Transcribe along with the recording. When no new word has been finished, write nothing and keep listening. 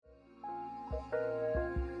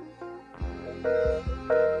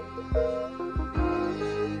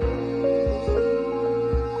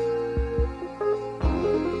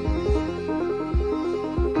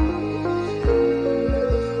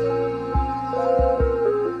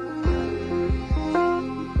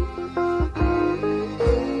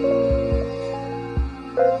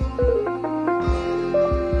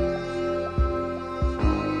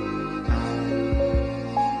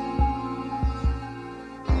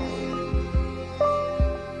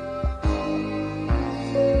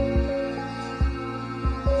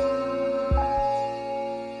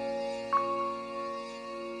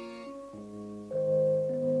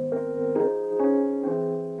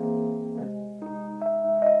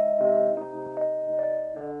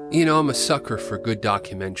You know, I'm a sucker for good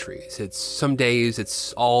documentaries. Some days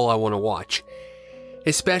it's all I want to watch.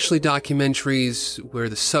 Especially documentaries where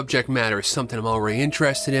the subject matter is something I'm already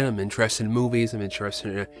interested in. I'm interested in movies. I'm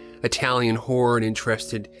interested in Italian horror and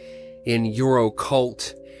interested in Euro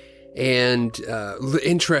cult and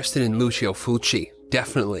interested in Lucio Fulci.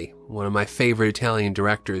 Definitely one of my favorite Italian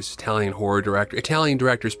directors, Italian horror director, Italian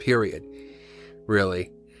directors, period.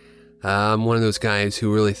 Really. I'm one of those guys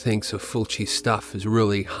who really thinks of Fulci's stuff as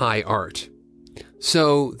really high art.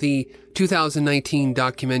 So the 2019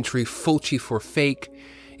 documentary Fulci for Fake,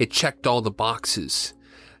 it checked all the boxes,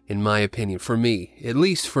 in my opinion, for me, at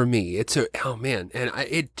least for me. It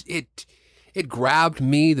grabbed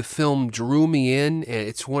me. The film drew me in, and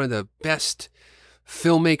it's one of the best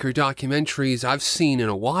filmmaker documentaries I've seen in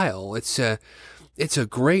a while. It's a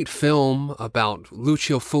great film about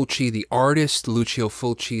Lucio Fulci, the artist, Lucio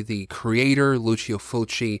Fulci, the creator, Lucio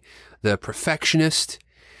Fulci, the perfectionist,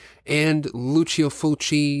 and Lucio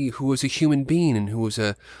Fulci, who was a human being and who was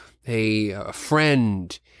a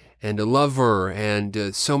friend and a lover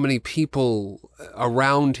and so many people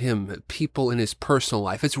around him, people in his personal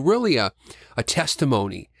life. It's really a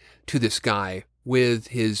testimony to this guy with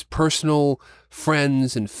his personal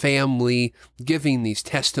friends and family giving these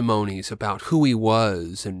testimonies about who he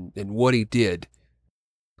was and what he did.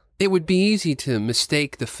 It would be easy to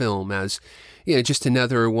mistake the film as, just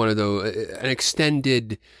another one of an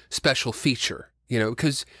extended special feature,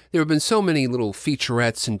 because there have been so many little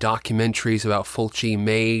featurettes and documentaries about Fulci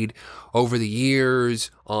made over the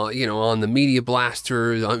years, on the Media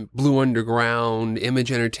Blasters, on Blue Underground,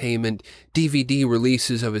 Image Entertainment, DVD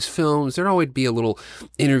releases of his films. There'd always be a little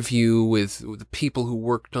interview with the people who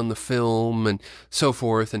worked on the film and so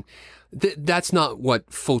forth. And that's not what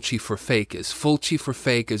Fulci for Fake is. Fulci for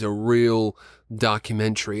Fake is a real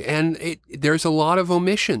documentary, and there's a lot of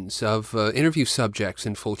omissions of interview subjects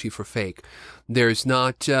in Fulci for Fake. There's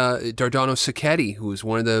not Dardano Sacchetti, who is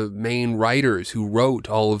one of the main writers who wrote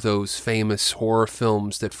all of those famous horror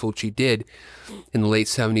films that Fulci did in the late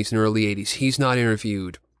 70s and early 80s. He's not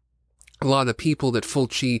interviewed. A lot of the people that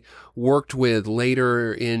Fulci worked with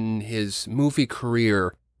later in his movie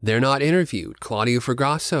career, they're not interviewed. Claudio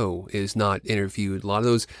Fragasso is not interviewed. A lot of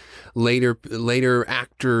those later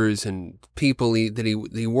actors and people that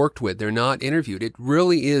he worked with, they're not interviewed. It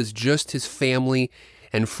really is just his family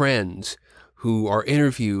and friends who are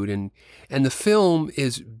interviewed, and the film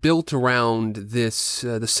is built around this.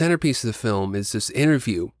 The centerpiece of the film is this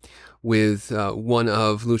interview with one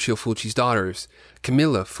of Lucio Fulci's daughters,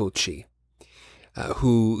 Camilla Fulci,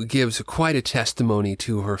 who gives quite a testimony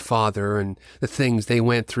to her father and the things they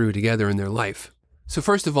went through together in their life. So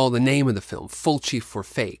first of all, the name of the film, Fulci for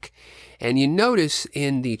Fake. And you notice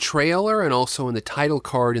in the trailer and also in the title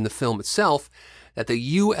card in the film itself that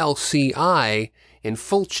the ULCI in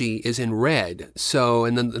Fulci is in red. So,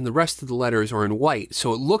 and then the rest of the letters are in white.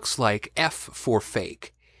 So it looks like F for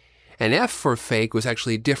Fake. And F for Fake was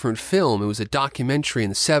actually a different film. It was a documentary in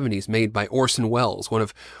the 70s made by Orson Welles, one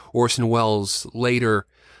of Orson Welles' later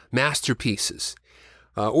masterpieces.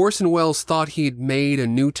 Orson Welles thought he'd made a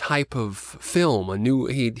new type of film,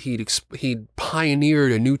 he'd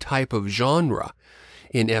pioneered a new type of genre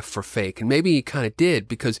in F for Fake. And maybe he kind of did,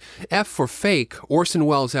 because F for Fake, Orson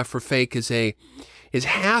Welles' F for Fake is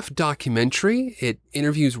half documentary. It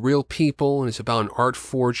interviews real people and it's about an art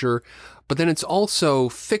forger, but then it's also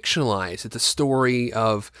fictionalized. It's the story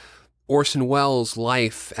of Orson Welles'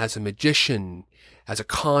 life as a magician, as a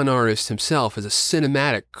con artist himself, as a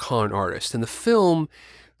cinematic con artist. And the film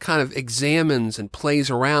kind of examines and plays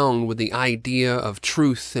around with the idea of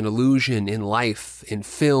truth and illusion in life, in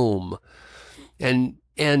film. And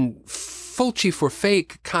Fulci for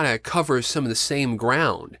Fake kind of covers some of the same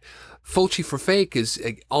ground. Fulci for Fake is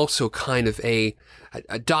also kind of a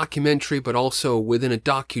documentary, but also within a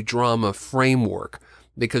docudrama framework,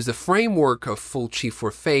 because the framework of Fulci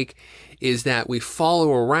for Fake is that we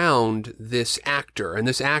follow around this actor, and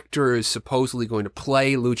this actor is supposedly going to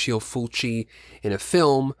play Lucio Fulci in a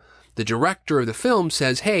film. The director of the film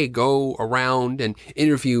says, hey, go around and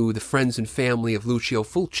interview the friends and family of Lucio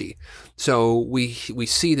Fulci. So we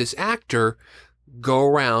see this actor go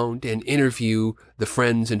around and interview the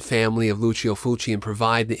friends and family of Lucio Fulci and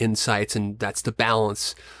provide the insights, and that's the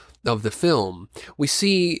balance of the film. We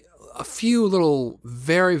see a few little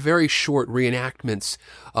very, very short reenactments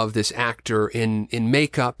of this actor in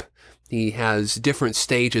makeup. He has different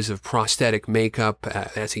stages of prosthetic makeup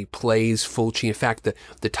as he plays Fulci. In fact,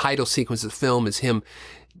 the title sequence of the film is him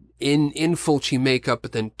in Fulci makeup,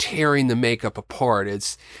 but then tearing the makeup apart.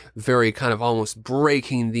 It's very kind of almost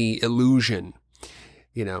breaking the illusion.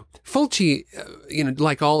 Fulci,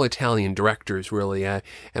 like all Italian directors, really, and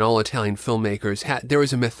all Italian filmmakers, there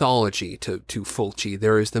was a mythology to Fulci.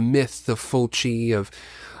 There is the myth of Fulci, of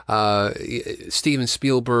Steven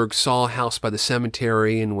Spielberg saw House by the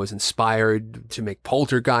Cemetery and was inspired to make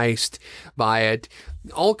Poltergeist by it.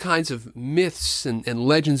 All kinds of myths and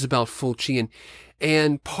legends about Fulci,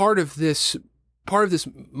 and part of this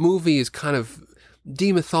movie is kind of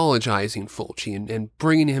demythologizing Fulci and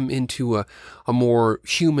bringing him into a more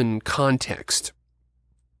human context.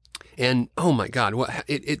 And oh my God,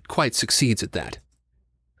 it quite succeeds at that.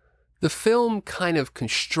 The film kind of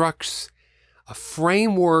constructs a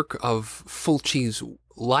framework of Fulci's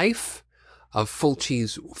life, of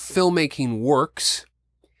Fulci's filmmaking works,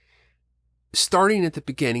 starting at the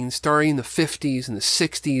beginning, starting in the 50s and the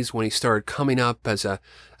 60s when he started coming up as a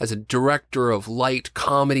director of light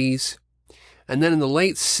comedies. And then in the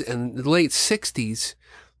late 60s,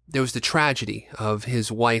 there was the tragedy of his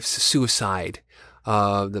wife's suicide,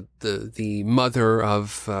 the mother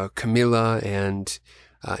of Camilla and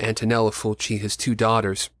Antonella Fulci, his two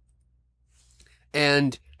daughters,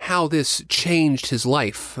 and how this changed his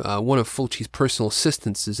life. One of Fulci's personal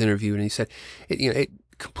assistants is interviewed, and he said, it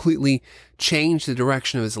completely changed the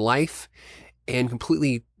direction of his life and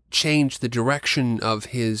completely changed the direction of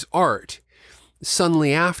his art.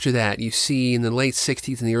 Suddenly after that, you see in the late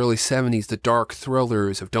 60s and the early 70s the dark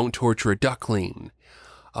thrillers of Don't Torture a Duckling,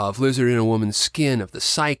 of Lizard in a Woman's Skin, of The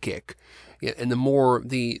Psychic, and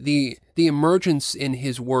the emergence in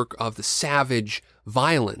his work of the savage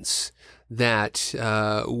violence that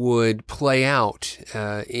would play out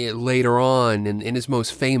later on in his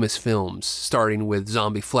most famous films, starting with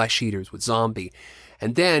Zombie Flesh Eaters, with Zombie.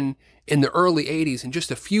 And then in the early 80s, in just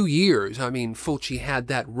a few years, Fulci had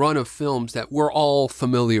that run of films that we're all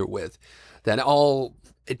familiar with, that all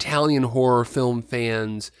Italian horror film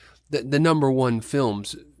fans, the number one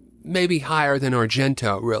films, maybe higher than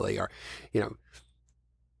Argento really, are,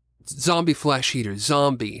 Zombie Flesh Eaters,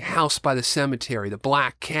 Zombie, House by the Cemetery, The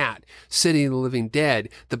Black Cat, City of the Living Dead,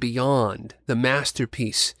 The Beyond, the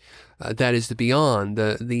masterpiece that is The Beyond,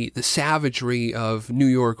 the savagery of New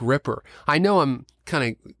York Ripper. I know I'm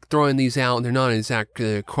kind of throwing these out, and they're not in exact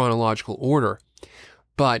chronological order,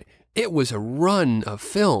 but it was a run of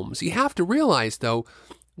films. You have to realize, though,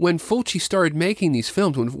 when Fulci started making these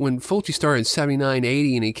films, when Fulci started in 79,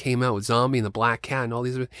 80, and he came out with Zombie and The Black Cat and all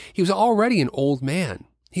these, he was already an old man.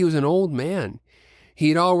 He was an old man.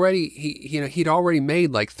 He'd already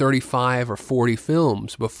made like 35 or 40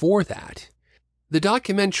 films before that. The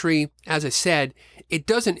documentary, as I said, it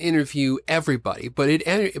doesn't interview everybody, but it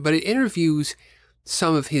interviews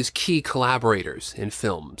some of his key collaborators in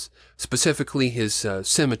films, specifically his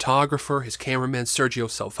cinematographer, his cameraman, Sergio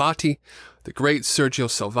Salvati, the great Sergio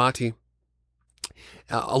Salvati,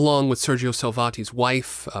 along with Sergio Salvati's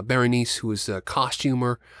wife, Berenice, who is a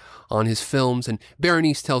costumer on his films. And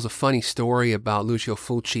Berenice tells a funny story about Lucio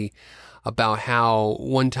Fulci, about how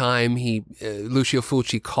one time Lucio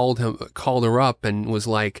Fulci called her up and was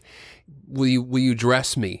like, will you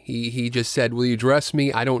dress me? He just said, will you dress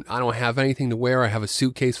me? I don't have anything to wear. I have a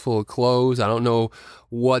suitcase full of clothes. I don't know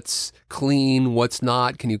what's clean, what's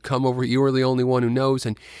not. Can you come over? You are the only one who knows.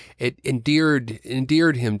 And it endeared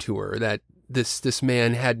him to her, that this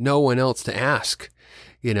man had no one else to ask,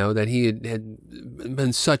 that he had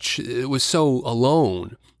been was so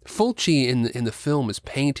alone. Fulci in the film is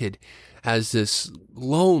painted as this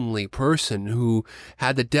lonely person who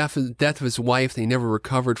had the death of his wife that he never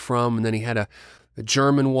recovered from, and then he had a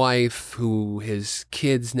German wife who his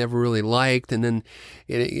kids never really liked, and then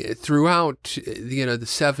throughout the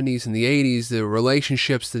 70s and the 80s, the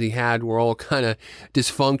relationships that he had were all kind of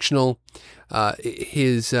dysfunctional.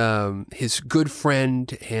 His good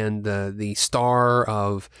friend and the star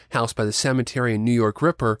of House by the Cemetery and New York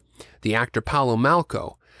Ripper, the actor Paolo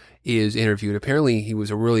Malco, is interviewed. Apparently, he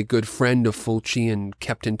was a really good friend of Fulci and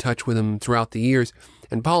kept in touch with him throughout the years.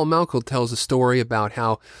 And Paolo Malco tells a story about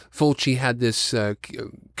how Fulci had this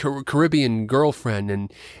Caribbean girlfriend,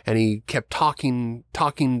 and he kept talking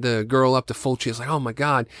the girl up to Fulci. It's like, oh my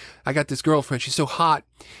God, I got this girlfriend. She's so hot.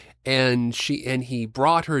 And he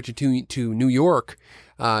brought her to New York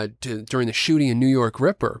during the shooting in New York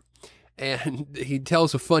Ripper. And he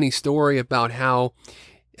tells a funny story about how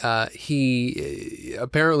he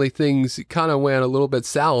apparently things kind of went a little bit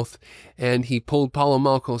south, and he pulled Paolo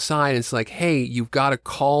Malco aside and it's like, hey, you've got to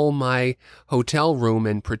call my hotel room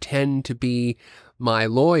and pretend to be my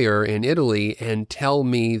lawyer in Italy and tell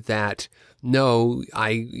me that no,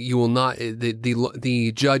 you will not,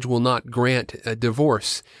 the judge will not grant a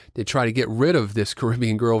divorce to try to get rid of this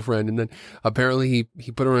Caribbean girlfriend. And then apparently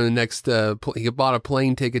he put her on the next, he bought a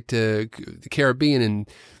plane ticket to the Caribbean and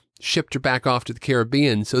shipped her back off to the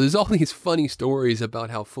Caribbean. So there's all these funny stories about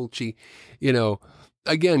how Fulci,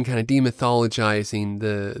 again, kind of demythologizing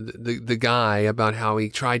the guy, about how he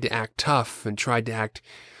tried to act tough and tried to act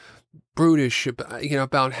brutish,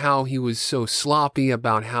 about how he was so sloppy,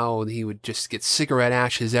 about how he would just get cigarette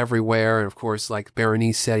ashes everywhere. And of course, like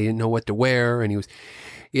Berenice said, he didn't know what to wear, and he was,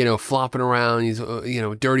 flopping around, he's,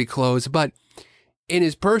 dirty clothes. But in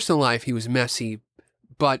his personal life, he was messy.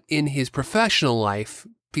 But in his professional life,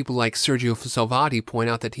 people like Sergio Salvati point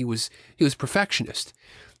out that he was perfectionist.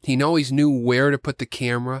 He always knew where to put the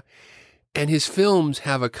camera. And his films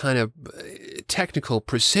have a kind of technical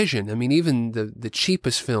precision. I mean, even the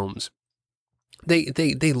cheapest films,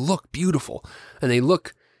 they look beautiful and they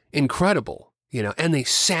look incredible, and they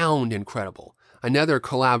sound incredible. Another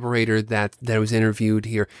collaborator that was interviewed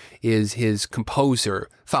here is his composer,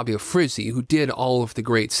 Fabio Frizzi, who did all of the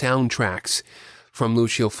great soundtracks from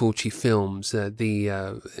Lucio Fulci films,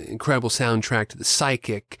 the incredible soundtrack to The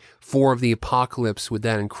Psychic, Four of the Apocalypse with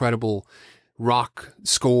that incredible rock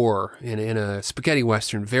score in a spaghetti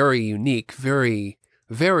western, very unique, very,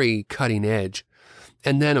 very cutting edge.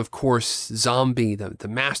 And then, of course, Zombie, the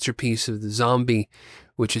masterpiece of the Zombie,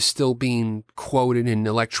 which is still being quoted in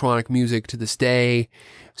electronic music to this day,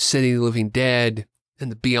 City of the Living Dead,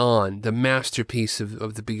 and the Beyond, the masterpiece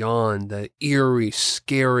of the Beyond, the eerie,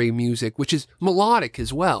 scary music, which is melodic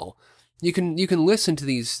as well. You can listen to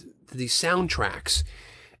these soundtracks,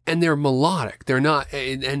 and they're melodic. They're not,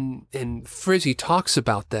 and Frizzi talks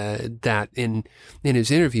about that in his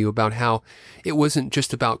interview, about how it wasn't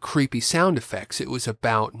just about creepy sound effects. It was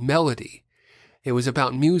about melody. It was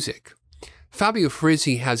about music. Fabio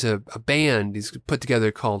Frizzi has a band he's put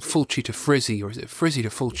together called Fulci to Frizzi, or is it Frizzi to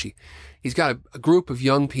Fulci? He's got a group of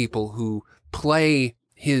young people who play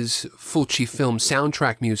his Fulci film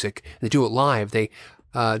soundtrack music. They do it live. They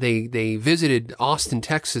visited Austin,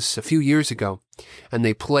 Texas a few years ago, and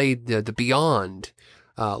they played the Beyond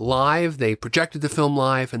live. They projected the film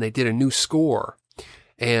live, and they did a new score,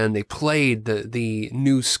 and they played the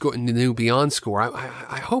new score, the new Beyond score.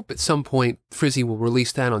 I hope at some point Frizzi will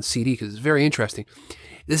release that on CD, because it's very interesting.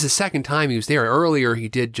 This is the second time he was there. Earlier, he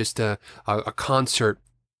did just a concert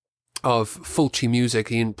of Fulci music.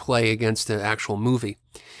 He didn't play against the actual movie.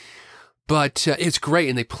 But it's great,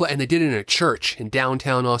 and they did it in a church in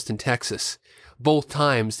downtown Austin, Texas. Both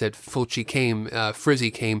times that Fulci came, Frizzi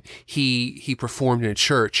came, he performed in a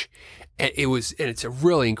church, and it's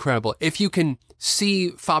really incredible. If you can see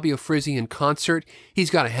Fabio Frizzi in concert, he's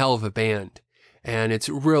got a hell of a band, and it's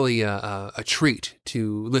really a treat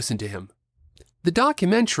to listen to him. The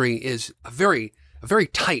documentary is a very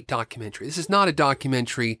tight documentary. This is not a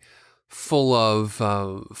documentary full of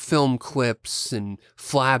film clips and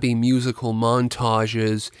flabby musical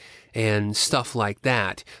montages and stuff like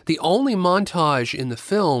that. The only montage in the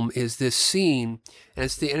film is this scene, and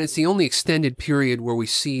it's the only extended period where we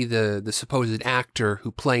see the supposed actor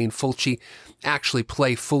who playing Fulci actually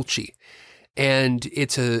play Fulci. And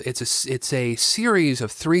it's a series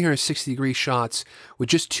of 360-degree shots with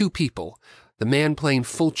just two people. The man playing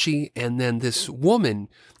Fulci, and then this woman,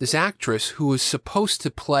 this actress who is supposed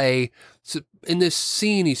to play, in this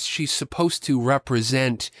scene, she's supposed to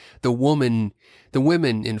represent the women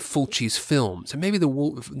in Fulci's films, and maybe the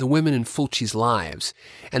women in Fulci's lives.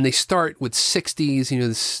 And they start with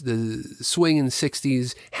 60s, the swinging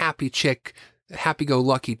 60s, happy chick,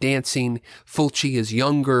 happy-go-lucky dancing. Fulci is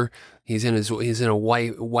younger. He's in a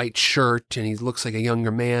white shirt, and he looks like a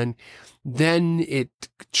younger man. Then it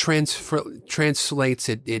translates,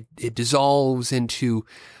 it dissolves into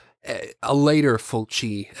a later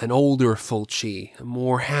Fulci, an older Fulci, a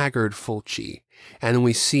more haggard Fulci. And then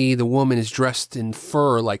we see the woman is dressed in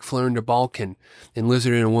fur like Fleur de Balkan and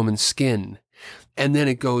lizard in a woman's skin. And then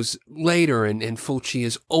it goes later, and Fulci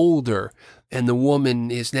is older, and the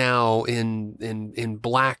woman is now in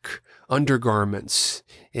black undergarments,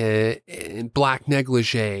 in black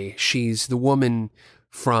negligee. She's the woman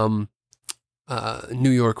from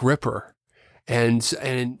New York Ripper, and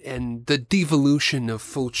the devolution of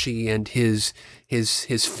Fulci and his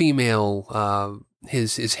female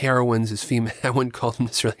his heroines, his female, I wouldn't call them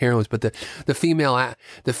necessarily heroines, but the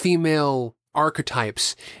female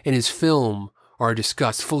archetypes in his film are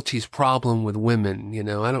discussed. Fulci's problem with women,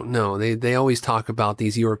 I don't know. They always talk about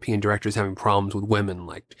these European directors having problems with women,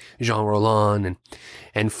 like Jean Rollin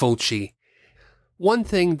and Fulci. One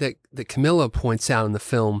thing that Camilla points out in the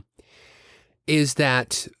film is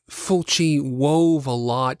that Fulci wove a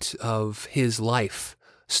lot of his life,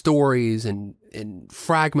 stories and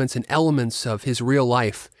fragments and elements of his real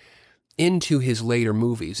life into his later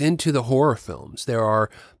movies, into the horror films. There are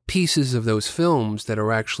pieces of those films that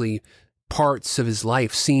are actually parts of his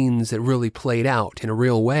life, scenes that really played out in a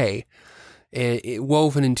real way, and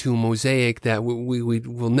woven into a mosaic that we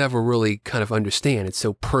will never really kind of understand. It's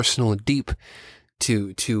so personal and deep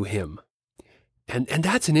to him. And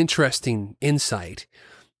that's an interesting insight.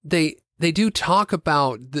 They do talk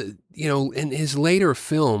about in his later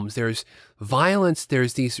films, there's violence,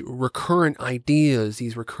 there's these recurrent ideas,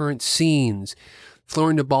 these recurrent scenes.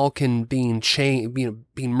 Florinda Balkan being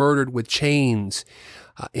murdered with chains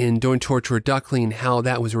in Don't Torture a Duckling, how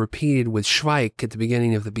that was repeated with Schweik at the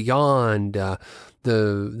beginning of The Beyond,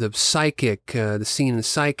 the Psychic, the scene in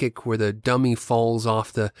Psychic where the dummy falls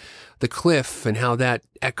off the cliff, and how that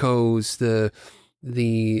echoes the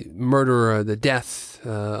murder, the death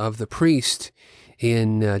of the priest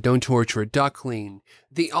in Don't Torture a Duckling.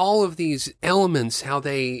 All of these elements, how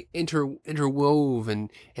they interwove,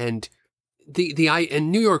 and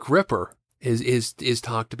New York Ripper is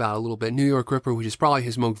talked about a little bit. New York Ripper, which is probably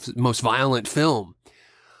his most violent film,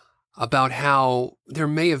 about how there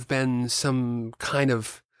may have been some kind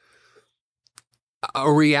of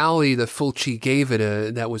a reality that Fulci gave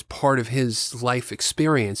it that was part of his life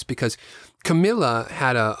experience, because Camilla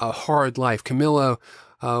had a hard life. Camilla,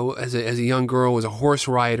 as a young girl, was a horse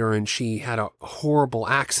rider, and she had a horrible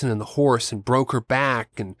accident on the horse and broke her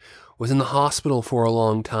back and was in the hospital for a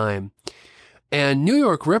long time. And New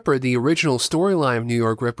York Ripper, the original storyline of New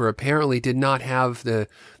York Ripper, apparently did not have the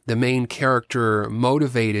main character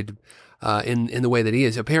motivated in the way that he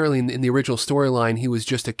is. Apparently, in the original storyline, he was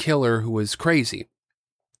just a killer who was crazy.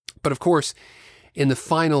 But of course, in the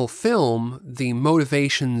final film, the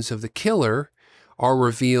motivations of the killer are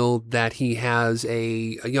revealed that he has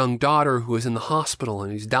a young daughter who is in the hospital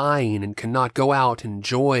and who's dying and cannot go out and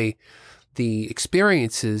enjoy the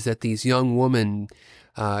experiences that these young women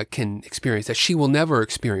can experience, that she will never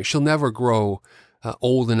experience. She'll never grow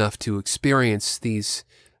old enough to experience these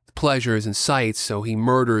pleasures and sights, so he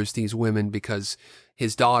murders these women because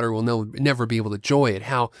his daughter will never be able to enjoy it.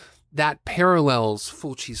 How that parallels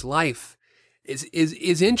Fulci's life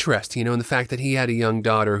is interesting, in the fact that he had a young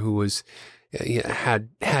daughter who was had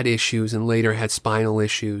issues and later had spinal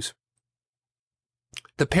issues.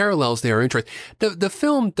 The parallels there are interesting. The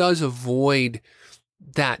film does avoid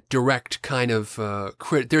that direct kind of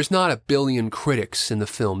there's not a billion critics in the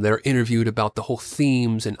film that are interviewed about the whole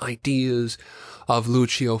themes and ideas of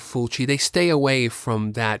Lucio Fulci. They stay away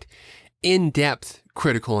from that in-depth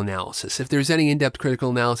critical analysis. If there's any in-depth critical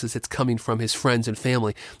analysis that's coming from his friends and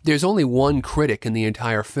family, there's only one critic in the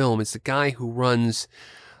entire film. It's the guy who runs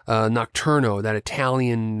Nocturno, that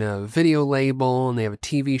Italian video label, and they have a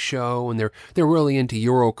TV show, and they're really into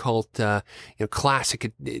Eurocult,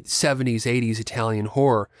 classic 70s, 80s Italian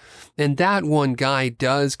horror. And that one guy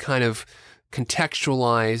does kind of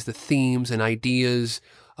contextualize the themes and ideas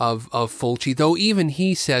of Fulci, though even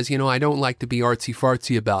he says, I don't like to be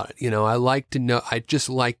artsy-fartsy about it. I just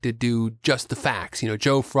like to do just the facts.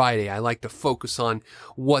 Joe Friday, I like to focus on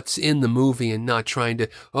what's in the movie and not trying to,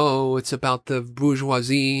 it's about the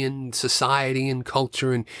bourgeoisie and society and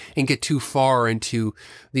culture and get too far into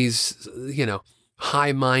these,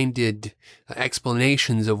 high-minded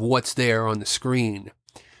explanations of what's there on the screen.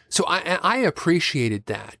 So I appreciated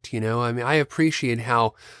that, I appreciate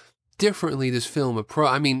how differently this film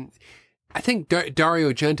I think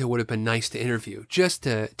Dario Argento would have been nice to interview, just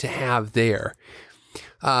to have there.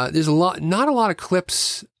 There's not a lot of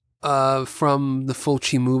clips from the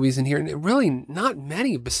Fulci movies in here, and really not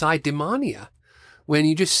many beside Demania. When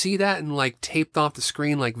you just see that and taped off the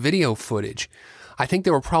screen like video footage. I think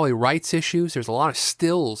there were probably rights issues. There's a lot of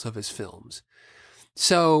stills of his films.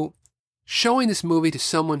 So showing this movie to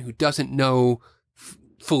someone who doesn't know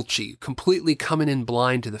Fulci, completely coming in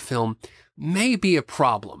blind to the film, may be a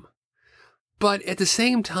problem. But at the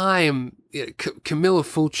same time, Camilla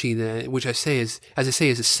Fulci, which I say is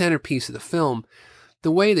a centerpiece of the film,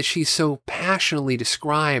 the way that she so passionately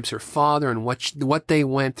describes her father and what they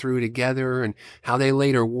went through together and how they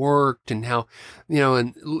later worked, and how,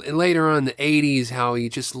 and later on in the 80s, how he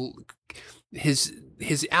just,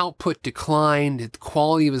 his output declined, the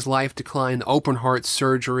quality of his life declined, the open heart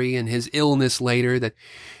surgery and his illness later, that,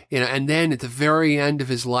 and then at the very end of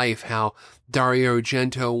his life, how Dario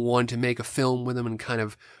Argento wanted to make a film with him and kind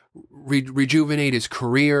of rejuvenate his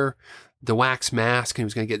career, The Wax Mask, and he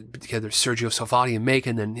was going to get together Sergio Salvati and make it,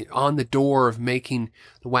 and then on the door of making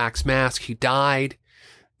The Wax Mask, he died.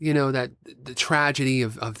 That the tragedy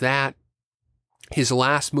of that. his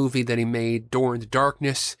last movie that he made, Door into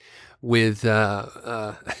Darkness, with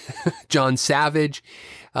John Savage.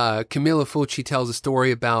 Camilla Fulci tells a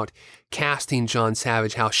story about casting John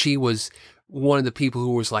Savage, how she was one of the people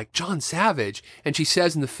who was like, John Savage. And she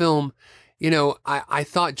says in the film, I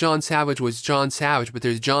thought John Savage was John Savage, but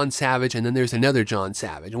there's John Savage and then there's another John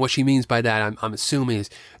Savage. And what she means by that, I'm assuming, is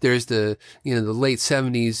there's the late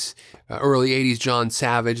 70s, early 80s John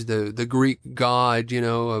Savage, the Greek god,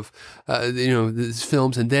 of these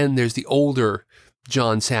films. And then there's the older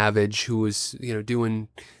John Savage who was, doing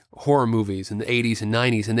horror movies in the 80s and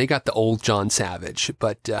 90s, and they got the old John Savage.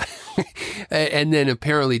 But and then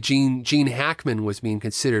apparently Gene Hackman was being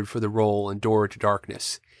considered for the role in Door to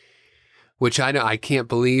Darkness, which I can't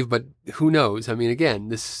believe, but who knows? I mean, again,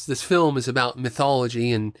 this film is about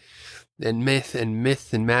mythology and myth and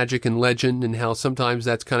magic and legend, and how sometimes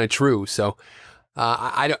that's kind of true. So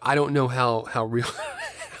I don't know how real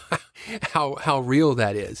how real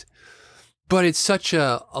that is, but it's such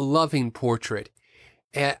a loving portrait.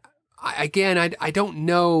 I don't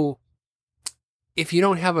know if you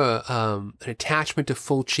don't have an attachment to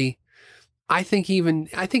Fulci. I think even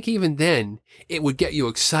then it would get you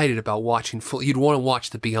excited about watching You'd want to watch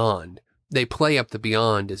The Beyond. They play up The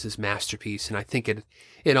Beyond as his masterpiece, and I think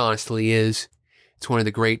it honestly is. It's one of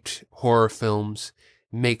the great horror films.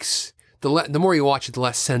 Makes the more you watch it, the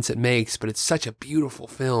less sense it makes. But it's such a beautiful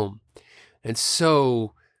film, and it's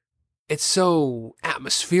so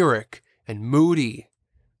atmospheric and moody.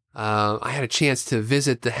 I had a chance to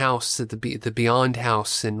visit the house at the Beyond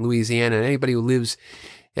House in Louisiana. And anybody who lives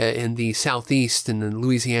in the Southeast and in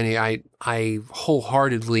Louisiana, I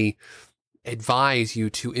wholeheartedly advise you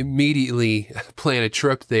to immediately plan a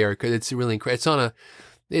trip there, because it's really incredible.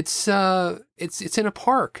 It's in a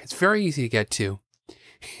park. It's very easy to get to,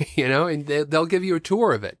 and they'll give you a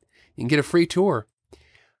tour of it. You can get a free tour.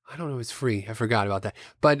 I don't know if it's free. I forgot about that.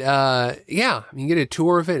 But yeah, you can get a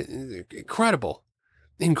tour of it. Incredible.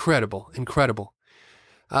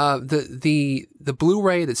 The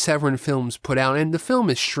Blu-ray that Severin Films put out, and the film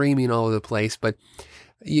is streaming all over the place, but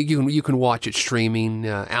you can watch it streaming.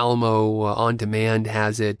 Alamo On Demand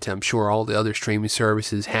has it. I'm sure all the other streaming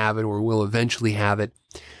services have it or will eventually have it.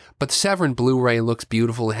 But the Severin Blu-ray looks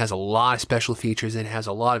beautiful. It has a lot of special features. It has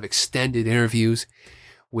a lot of extended interviews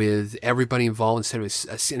with everybody involved, instead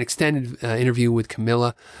of an extended interview with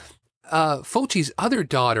Camilla. Fulci's other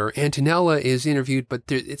daughter, Antonella, is interviewed, but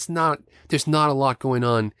there's not a lot going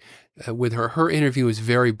on with her. Her interview is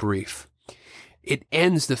very brief. It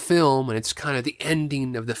ends the film, and it's kind of the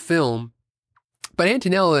ending of the film. But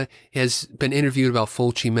Antonella has been interviewed about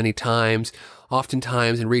Fulci many times.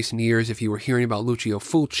 Oftentimes in recent years, if you were hearing about Lucio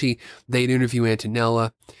Fulci, they'd interview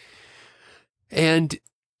Antonella. And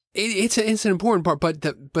it's an important part, but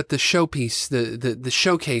the showpiece, the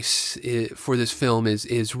showcase for this film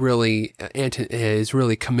is really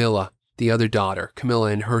Camilla, the other daughter,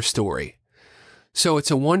 Camilla, and her story. So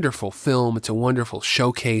it's a wonderful film. It's a wonderful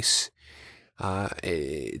showcase.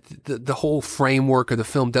 The whole framework of the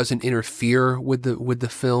film doesn't interfere with the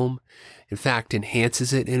film. In fact,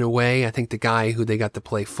 enhances it in a way. I think the guy who they got to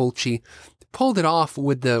play Fulci pulled it off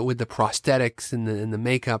with the prosthetics and the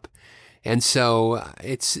makeup. And so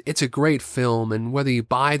it's a great film, and whether you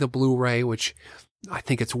buy the Blu-ray, which I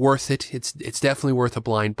think it's worth it, it's definitely worth a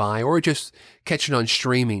blind buy, or just catch it on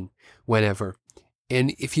streaming whenever.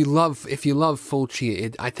 And if you love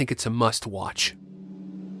Fulci, I think it's a must watch.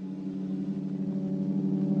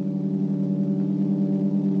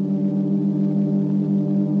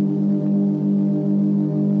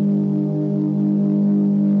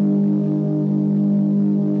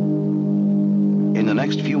 In the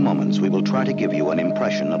next few moments, we will try to give you an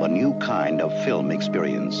impression of a new kind of film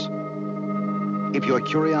experience. If your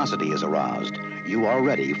curiosity is aroused, you are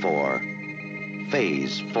ready for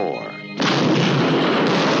Phase 4.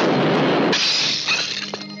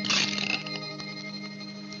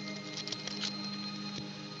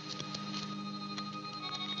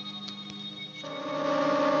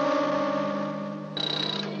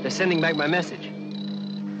 They're sending back my message.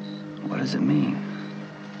 What does it mean?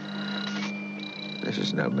 This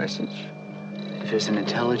is no message. If there's an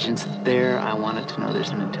intelligence there, I want it to know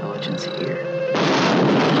there's an intelligence here.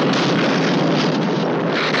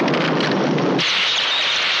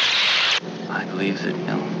 I believe that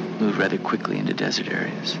they'll move rather quickly into desert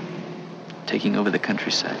areas, taking over the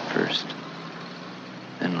countryside first,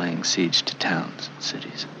 then laying siege to towns and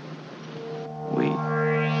cities. We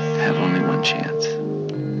have only one chance.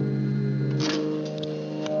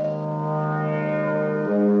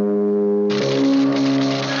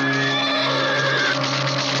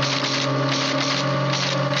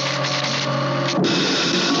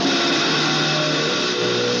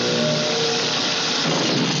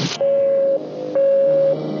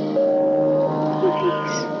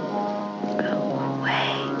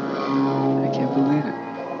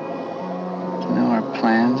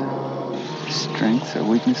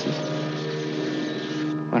 weaknesses?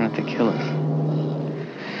 Why don't they kill us?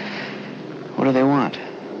 What do they want?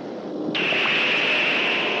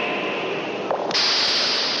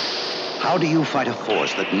 How do you fight a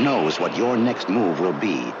force that knows what your next move will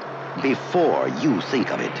be before you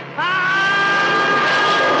think of it?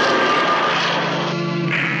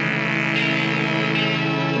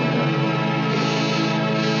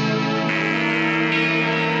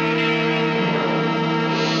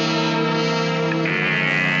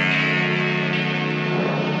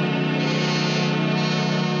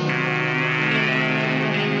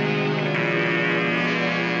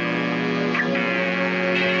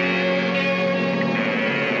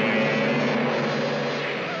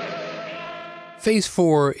 Phase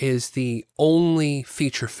 4 is the only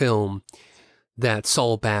feature film that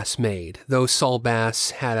Saul Bass made. Though Saul Bass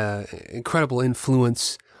had an incredible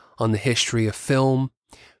influence on the history of film,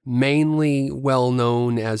 mainly well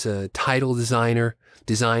known as a title designer,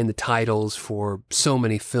 designed the titles for so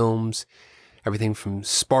many films, everything from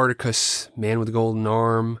Spartacus, Man with a Golden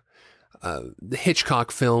Arm, the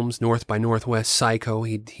Hitchcock films, North by Northwest, Psycho.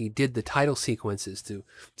 He did the title sequences to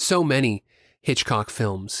so many Hitchcock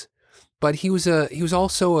films. But he was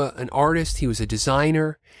also an artist. He was a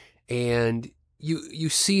designer, and you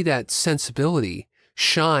see that sensibility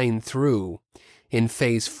shine through in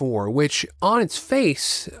Phase 4, which on its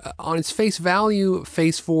face value,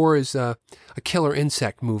 Phase 4 is a killer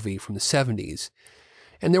insect movie from the 70s.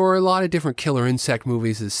 And there were a lot of different killer insect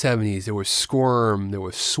movies in the 70s. There was Squirm, there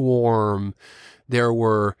was Swarm, there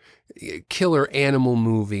were killer animal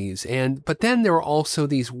movies, but then there were also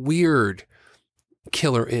these weird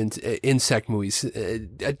killer insect movies,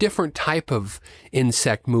 a different type of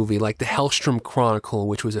insect movie like the Hellstrom Chronicle,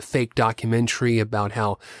 which was a fake documentary about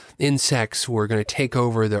how insects were going to take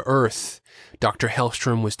over the earth. Dr.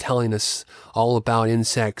 Hellstrom was telling us all about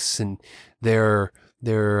insects and the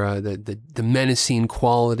menacing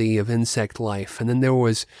quality of insect life. And then there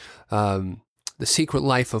was The Secret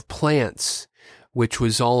Life of Plants, which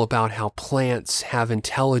was all about how plants have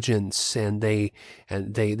intelligence and they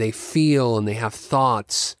feel and they have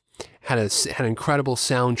thoughts. Had an incredible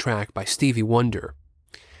soundtrack by Stevie Wonder.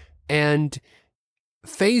 And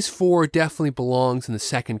Phase 4 definitely belongs in the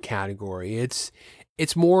second category. It's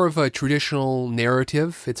more of a traditional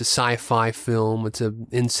narrative. It's a sci-fi film. It's an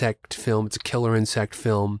insect film. It's a killer insect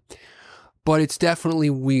film. But it's definitely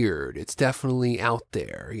weird. It's definitely out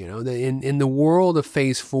there. You know, in the world of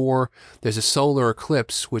Phase 4, there's a solar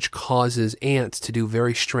eclipse which causes ants to do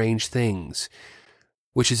very strange things,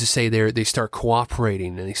 which is to say they start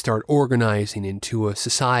cooperating and they start organizing into a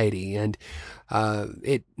society. And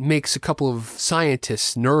it makes a couple of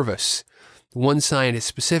scientists nervous. One scientist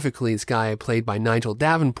specifically, this guy played by Nigel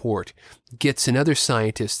Davenport, gets another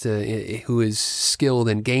scientist who is skilled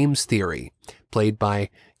in games theory, played by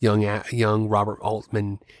young Robert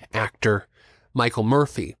Altman actor Michael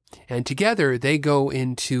Murphy. And together they go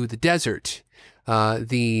into the desert,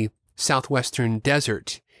 the southwestern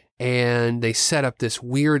desert, and they set up this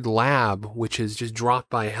weird lab, which is just dropped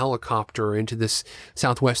by a helicopter into this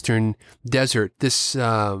southwestern desert, this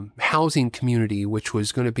housing community, which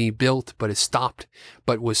was going to be built, but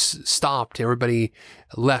was stopped. Everybody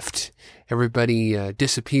left. Everybody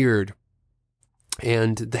disappeared.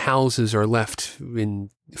 And the houses are left in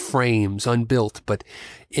frames, unbuilt. But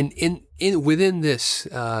within this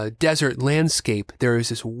desert landscape, there is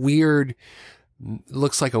this weird,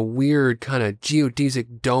 looks like a weird kind of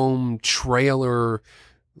geodesic dome trailer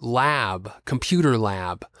lab, computer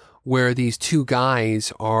lab, where these two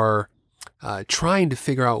guys are trying to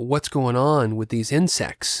figure out what's going on with these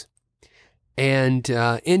insects. And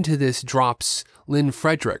into this drops Lynn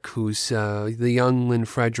Frederick, who's the young Lynn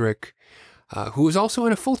Frederick, who was also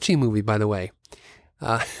in a Fulci movie, by the way,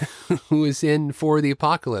 who was in For the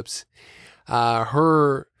Apocalypse.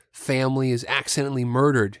 Her family is accidentally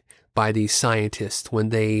murdered by these scientists when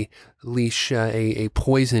they leash a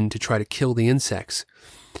poison to try to kill the insects.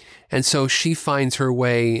 And so she finds her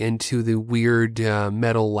way into the weird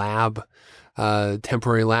metal lab,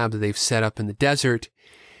 temporary lab that they've set up in the desert.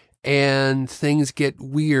 And things get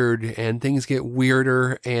weird and things get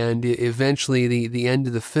weirder. And eventually the end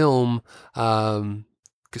of the film,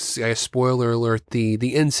 spoiler alert,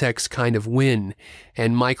 the insects kind of win.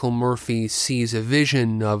 And Michael Murphy sees a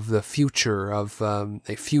vision of the future, of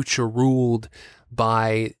a future ruled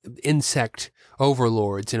by insect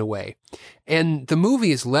overlords in a way. And the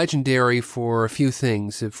movie is legendary for a few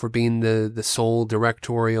things, for being the sole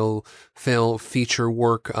directorial film feature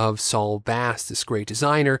work of Saul Bass, this great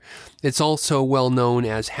designer. It's also well known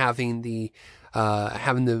as having the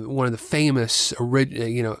having one of the famous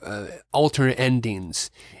alternate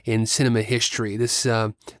endings in cinema history. This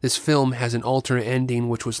film has an alternate ending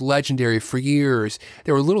which was legendary for years.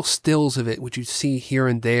 There were little stills of it which you see here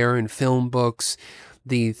and there in film books.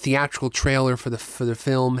 The theatrical trailer for the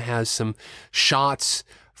film has some shots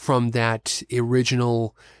from that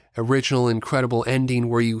original incredible ending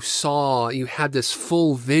where you had this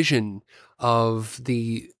full vision of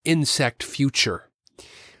the insect future.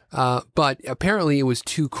 But apparently it was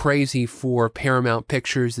too crazy for Paramount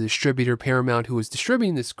Pictures, the distributor Paramount, who was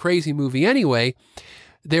distributing this crazy movie anyway.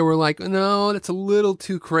 They were like, no, that's a little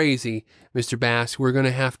too crazy, Mr. Bass. We're going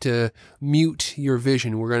to have to mute your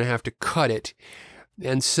vision. We're going to have to cut it.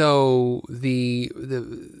 And so the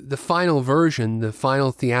final version, the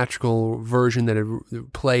final theatrical version that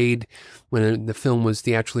had played when the film was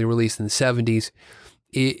theatrically released in the 70s,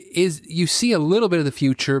 you see a little bit of the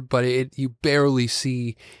future, but you barely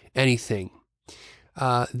see anything.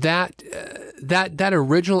 That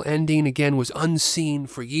original ending again was unseen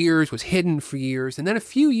for years, was hidden for years, and then a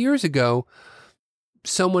few years ago,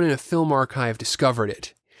 someone in a film archive discovered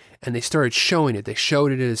it. And they started showing it. They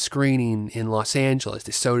showed it at a screening in Los Angeles.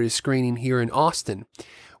 They showed it at a screening here in Austin,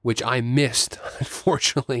 which I missed,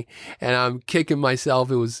 unfortunately. And I'm kicking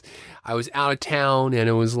myself. I was out of town, and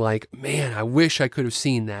it was like, man, I wish I could have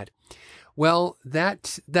seen that. Well,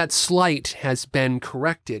 that slight has been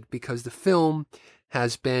corrected because the film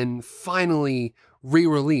has been finally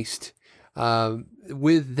re-released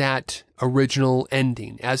with that original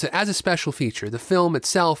ending as a special feature. The film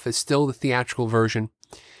itself is still the theatrical version.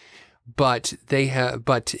 But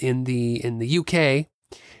in the UK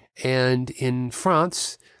and in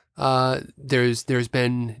France, there's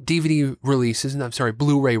been DVD releases,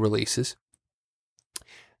 Blu-ray releases,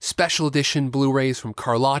 special edition Blu-rays from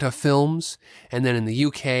Carlotta Films, and then in the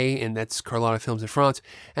UK, and that's Carlotta Films in France,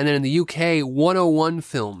 and then in the UK, 101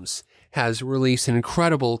 Films has released an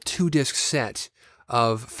incredible 2-disc set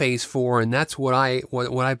of Phase 4, and that's what I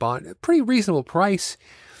bought at a pretty reasonable price.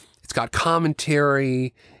 It's got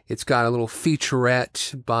commentary. It's got a little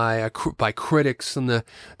featurette by critics on the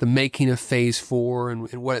making of Phase 4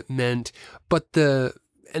 and what it meant. But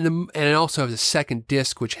and it also has a second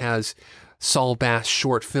disc which has Saul Bass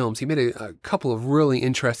short films. He made a couple of really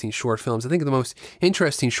interesting short films. I think the most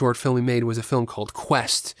interesting short film he made was a film called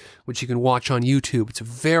Quest, which you can watch on YouTube. It's a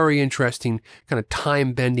very interesting kind of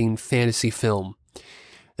time-bending fantasy film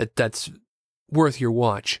that's worth your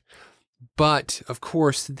watch. But, of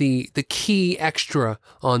course, the key extra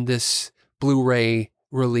on this Blu-ray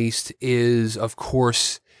released is, of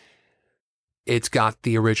course, it's got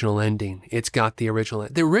the original ending. The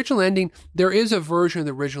original ending, there is a version of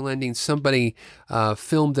the original ending. Somebody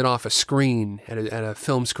filmed it off a screen at a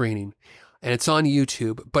film screening, and it's on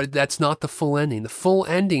YouTube, but that's not the full ending. The full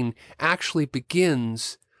ending actually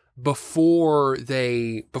begins before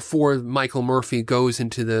Michael Murphy goes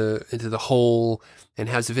into the hole and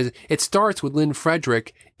has a visit. It starts with Lynn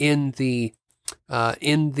Frederick in the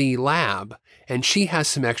lab, and she has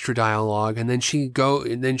some extra dialogue, and then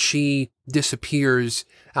she disappears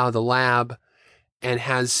out of the lab, and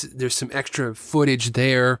there's some extra footage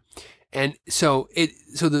there, and so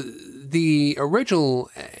the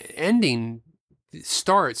original ending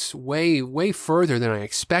starts way further than I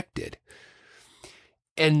expected.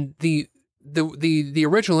 And the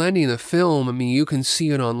original ending of the film, I mean, you can see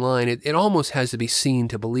it online. It almost has to be seen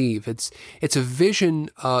to believe. It's a vision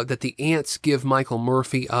that the ants give Michael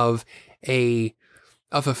Murphy of a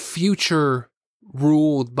future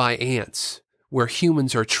ruled by ants, where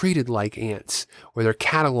humans are treated like ants, where they're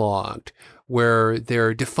cataloged, where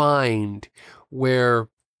they're defined, where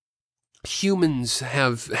humans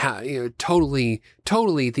have totally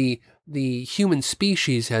the human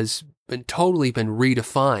species has been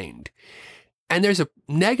redefined. And there's a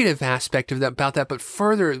negative aspect of that about that, but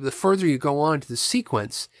the further you go on to the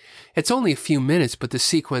sequence, it's only a few minutes, but the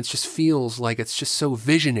sequence just feels like it's just so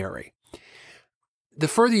visionary. The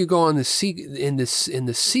further you go on in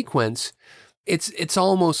the sequence, it's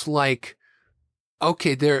almost like,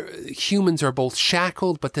 okay, humans are both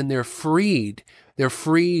shackled, but then they're freed. They're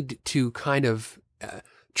freed to kind of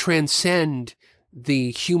transcend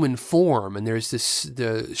the human form. And there's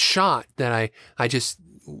the shot that I just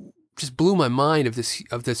blew my mind of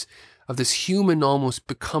this human almost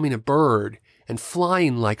becoming a bird and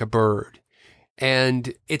flying like a bird.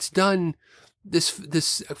 And it's done.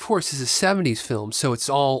 This of course is a 70s film, so it's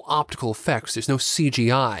all optical effects. There's no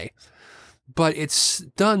CGI, but it's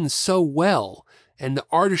done so well. and the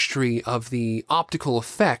artistry of the optical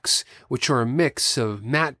effects, which are a mix of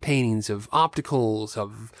matte paintings, of opticals,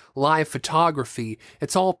 of live photography.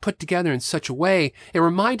 It's all put together in such a way. It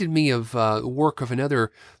reminded me of the work of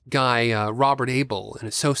another guy, Robert Abel and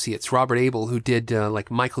Associates. Robert Abel, who did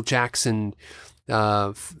like Michael Jackson,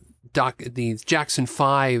 the Jackson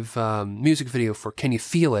 5 music video for Can You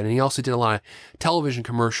Feel It? And he also did a lot of television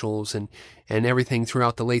commercials and everything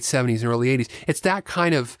throughout the late 70s and early 80s. It's that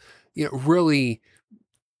kind of, really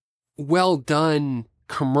well done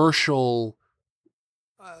commercial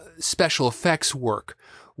special effects work,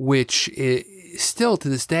 which still to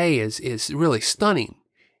this day is really stunning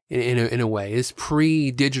in a way. It's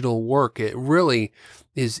pre-digital work. It really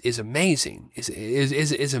is amazing.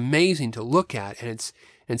 Is amazing to look at, and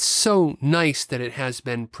it's so nice that it has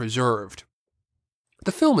been preserved.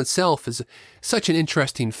 The film itself is such an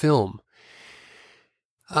interesting film.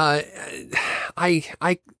 I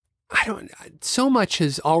don't, so much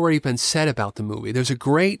has already been said about the movie. There's a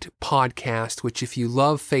great podcast, which if you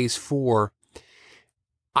love Phase 4,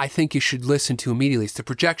 I think you should listen to immediately. It's the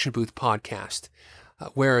Projection Booth podcast,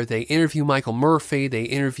 where they interview Michael Murphy. They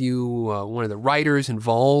interview one of the writers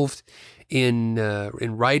involved in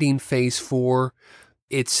writing Phase 4.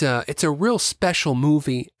 It's a real special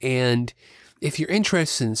movie, and if you're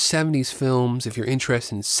interested in 70s films, if you're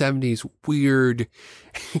interested in 70s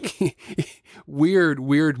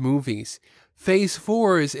weird movies, Phase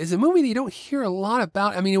 4 is a movie that you don't hear a lot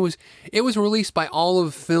about. I mean, it was released by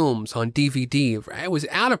Olive Films on DVD. It was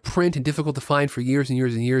out of print and difficult to find for years and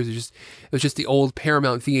years and years. It was just the old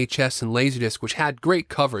Paramount VHS and Laserdisc, which had great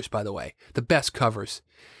covers, by the way, the best covers.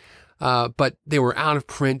 But they were out of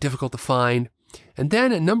print, difficult to find. And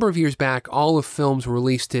then a number of years back, Olive Films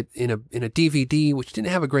released it in a DVD, which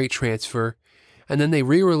didn't have a great transfer. And then they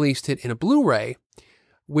re-released it in a Blu-ray,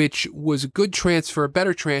 which was a good transfer, a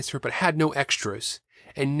better transfer, but had no extras.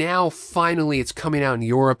 And now finally it's coming out in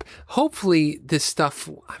Europe. Hopefully this stuff,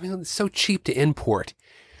 I mean, it's so cheap to import.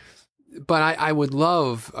 But I would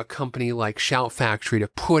love a company like Shout Factory to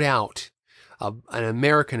put out an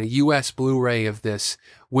American, a US Blu-ray of this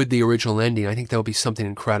with the original ending. I think that would be something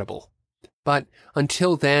incredible. But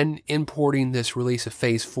until then, importing this release of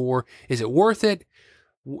Phase 4, is it worth it?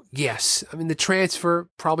 Yes. I mean, the transfer,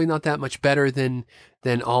 probably not that much better than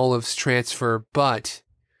Olive's transfer, but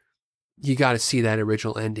you got to see that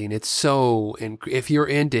original ending. It's so, if you're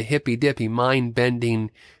into hippy-dippy, mind-bending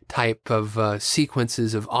type of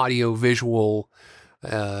sequences of audio-visual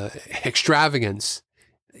extravagance,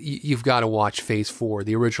 you've got to watch Phase 4,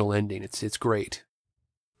 the original ending. It's great.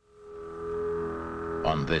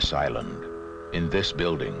 On this island, in this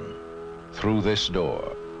building, through this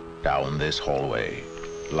door, down this hallway,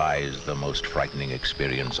 lies the most frightening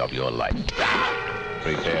experience of your life.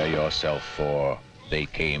 Prepare yourself for They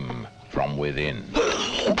Came From Within.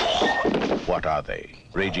 What are they?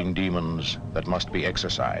 Raging demons that must be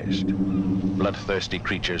exorcised, bloodthirsty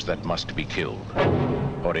creatures that must be killed,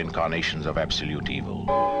 or incarnations of absolute evil.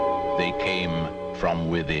 They came from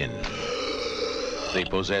within. They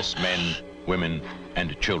possess men, women,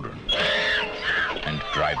 and children, and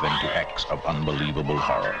drive them to acts of unbelievable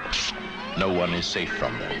horror. No one is safe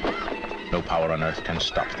from them. No power on earth can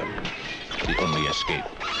stop them. The only escape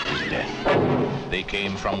is death. They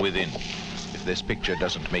came from within. If this picture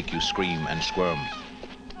doesn't make you scream and squirm,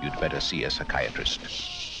 you'd better see a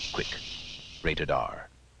psychiatrist. Quick. Rated R.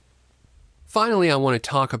 Finally, I want to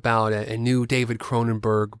talk about a new David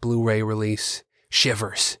Cronenberg Blu-ray release,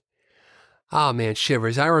 Shivers. Ah, man,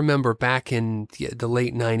 Shivers. I remember back in the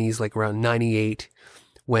late 90s, like around 98,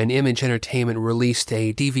 when Image Entertainment released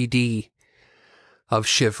a DVD of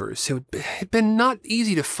Shivers. It had been not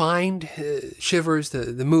easy to find Shivers,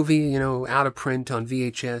 the movie, out of print on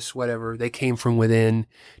VHS, whatever. They Came From Within.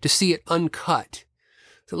 To see it uncut,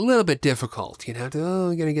 it's a little bit difficult. You're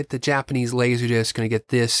going to get the Japanese Laserdisc, going to get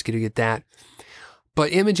this, going to get that.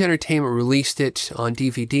 But Image Entertainment released it on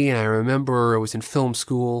DVD, and I remember I was in film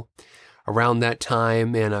school around that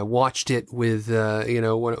time, and I watched it with,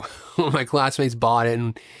 one of my classmates bought it,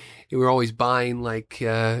 and we were always buying like,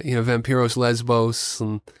 Vampiros Lesbos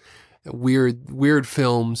and weird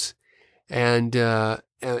films, and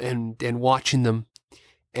watching them.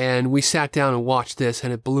 And we sat down and watched this,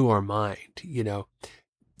 and it blew our mind.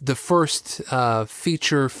 The first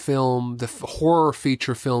feature film, the horror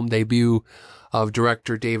feature film debut of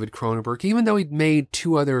director David Cronenberg, even though he'd made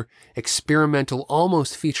two other experimental,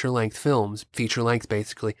 almost feature-length films, feature-length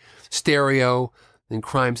basically, Stereo and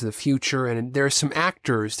Crimes of the Future, and there's some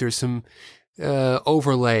actors, there's some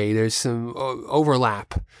overlay, there's some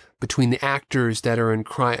overlap between the actors that are in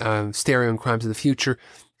Stereo and Crimes of the Future,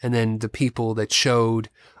 and then the people that showed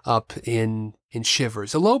up in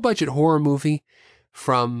Shivers, a low-budget horror movie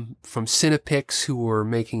from Cinepix, who were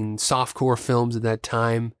making softcore films at that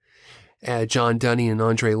time, John Dunning and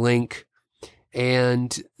Andre Link,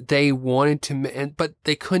 and they wanted to, but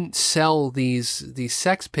they couldn't sell these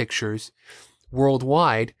sex pictures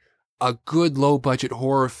worldwide. A good low-budget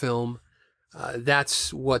horror film,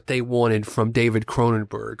 that's what they wanted from David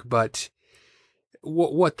Cronenberg, but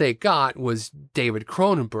what they got was David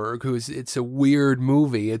Cronenberg, it's a weird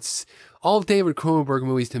movie. It's all of David Cronenberg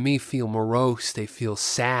movies to me feel morose. They feel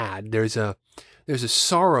sad. There's a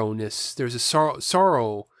sorrowness. There's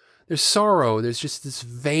sorrow. There's just this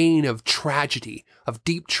vein of tragedy, of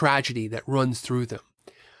deep tragedy that runs through them.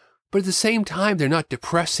 But at the same time, they're not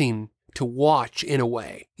depressing to watch in a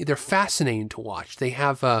way. They're fascinating to watch. They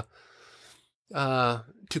have to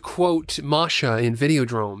quote Masha in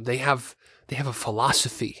Videodrome, they have a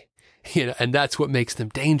philosophy, and that's what makes them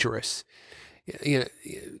dangerous.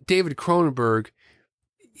 David Cronenberg,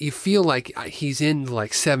 you feel like he's in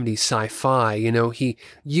like 70s sci-fi. He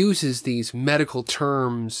uses these medical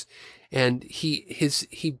terms, and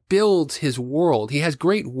he builds his world. He has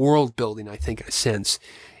great world building, I think, in a sense,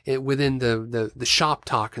 within the shop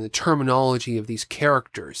talk and the terminology of these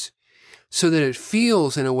characters, so that it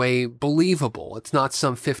feels in a way believable. It's not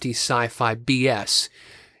some 50s sci-fi BS.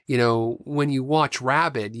 When you watch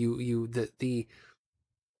Rabid, the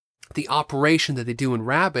operation that they do in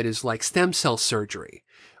Rabid is like stem cell surgery,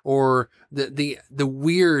 or the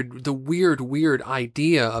weird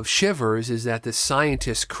idea of Shivers is that the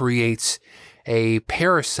scientist creates a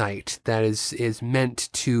parasite that is meant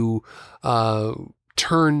to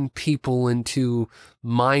turn people into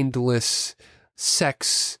mindless,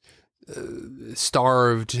 sex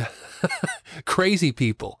starved crazy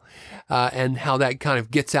people, and how that kind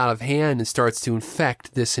of gets out of hand and starts to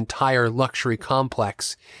infect this entire luxury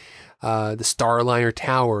complex, the Starliner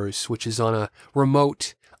Towers, which is on a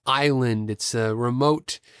remote island. It's a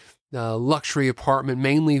remote luxury apartment,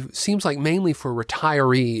 mainly for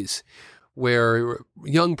retirees, where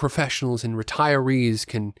young professionals and retirees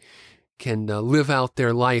can live out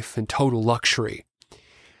their life in total luxury.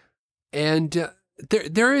 And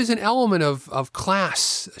there is an element of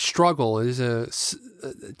class struggle.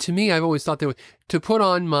 To me, I've always thought to put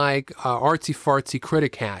on my artsy fartsy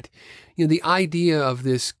critic hat, the idea of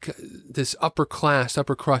this upper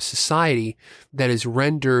crust society that is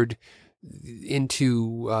rendered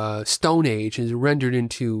into Stone Age, is rendered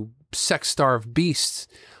into sex-starved beasts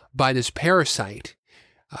by this parasite,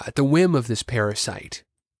 at the whim of this parasite.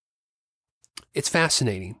 It's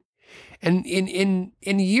fascinating. And in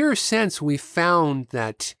years since, we've found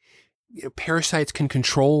that parasites can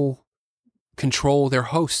control their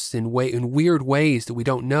hosts in weird ways that we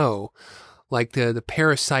don't know, like the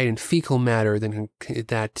parasite in fecal matter that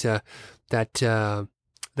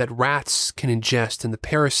rats can ingest, and the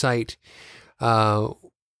parasite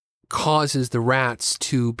causes the rats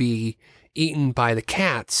to be eaten by the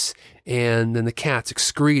cats, and then the cats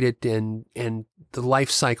excrete it, and the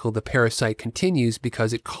life cycle of the parasite continues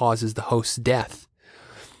because it causes the host's death.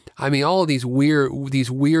 I mean, all of these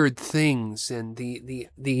weird things, and the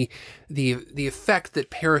effect that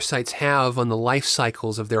parasites have on the life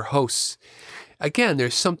cycles of their hosts. Again,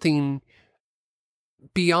 there's something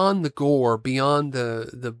beyond the gore, beyond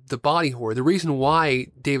the body horror. The reason why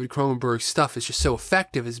David Cronenberg's stuff is just so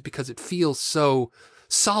effective is because it feels so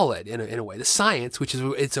solid in a way. The science, which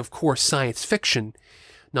it's of course science fiction,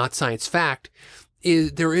 not science fact,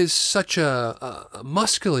 there is such a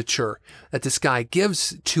musculature that this guy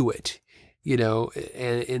gives to it,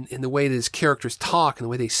 and in the way that his characters talk and the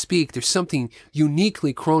way they speak. There's something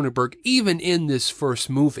uniquely Cronenberg, even in this first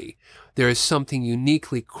movie. There is something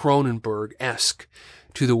uniquely Cronenberg-esque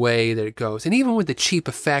to the way that it goes. And even with the cheap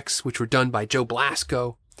effects, which were done by Joe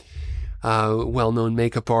Blasco, well-known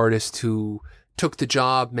makeup artist who took the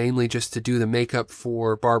job mainly just to do the makeup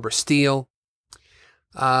for Barbara Steele.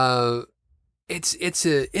 It's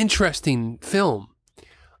an interesting film.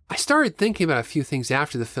 I started thinking about a few things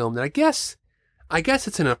after the film that I guess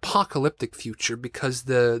it's an apocalyptic future, because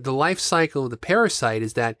the life cycle of the parasite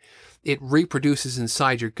is that it reproduces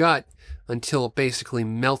inside your gut until it basically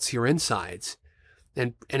melts your insides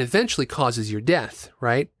and eventually causes your death,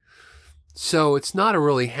 right? So it's not a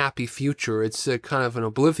really happy future. It's a kind of an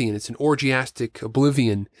oblivion. It's an orgiastic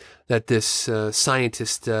oblivion that this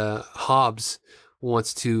scientist Hobbes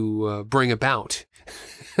wants to bring about.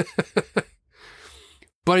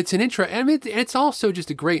 But it's it's also just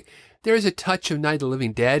a great. There's a touch of Night of the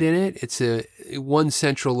Living Dead in it. It's one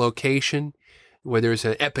central location where there's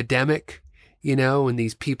an epidemic, and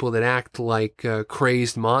these people that act like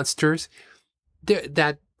crazed monsters.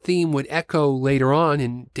 That theme would echo later on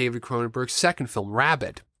in David Cronenberg's second film,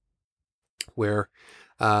 Rabid, where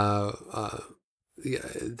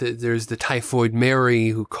there's the typhoid Mary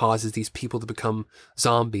who causes these people to become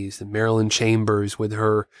zombies, and Marilyn Chambers with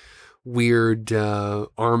her weird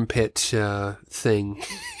armpit thing,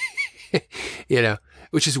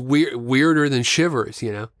 which is weirder than Shivers,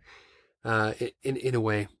 in a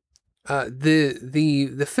way.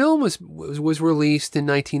 The film was released in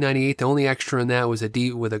 1998. The only extra in that was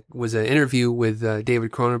an interview with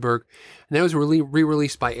David Cronenberg, and that was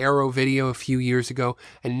re-released by Arrow Video a few years ago.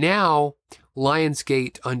 And now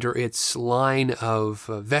Lionsgate, under its line of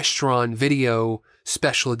Vestron Video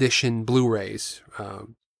Special Edition Blu-rays,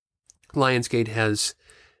 Lionsgate has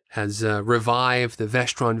revived the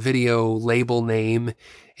Vestron Video label name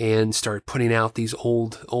and started putting out these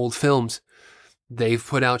old films. They've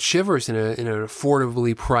put out Shivers in an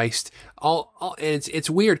affordably priced. It's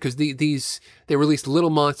weird because they released Little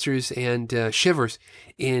Monsters and Shivers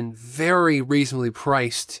in very reasonably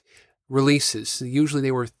priced releases. Usually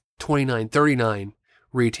they were $29, $39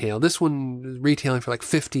 retail. This one is retailing for like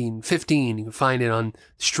 $15. You can find it on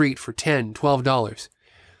the street for $10, $12.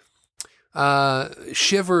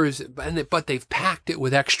 Shivers, but they've packed it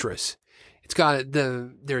with extras. It's got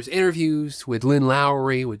there's interviews with Lynn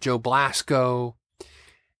Lowry, with Joe Blasco,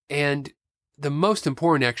 and the most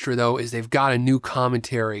important extra though is they've got a new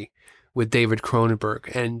commentary with David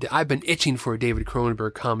Cronenberg, and I've been itching for a David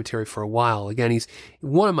Cronenberg commentary for a while. Again, he's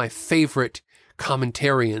one of my favorite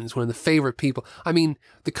commentarians, one of the favorite people. I mean,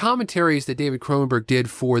 the commentaries that David Cronenberg did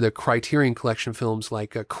for the Criterion Collection films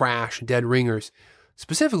like Crash and Dead Ringers,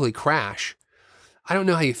 specifically Crash. I don't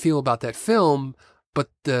know how you feel about that film, but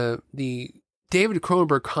the David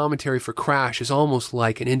Cronenberg commentary for Crash is almost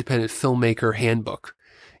like an independent filmmaker handbook.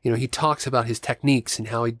 He talks about his techniques and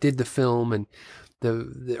how he did the film, and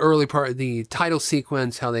the early part, the title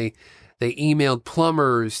sequence, how they emailed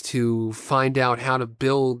plumbers to find out how to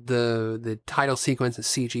build the title sequence in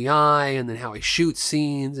CGI, and then how he shoots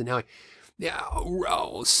scenes, and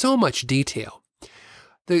so much detail.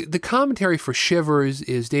 The commentary for Shivers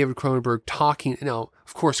is David Cronenberg talking.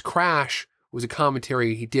 Of course, Crash was a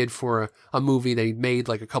commentary he did for a movie that he'd made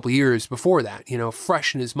like a couple years before that,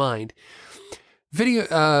 fresh in his mind.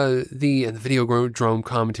 The Videodrome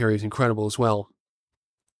commentary is incredible as well.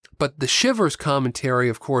 But the Shivers commentary,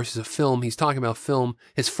 of course, is a film. He's talking about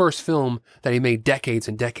his first film that he made decades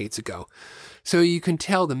and decades ago. So you can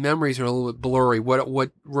tell the memories are a little bit blurry.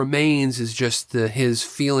 What remains is just his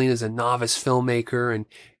feeling as a novice filmmaker and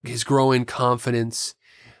his growing confidence.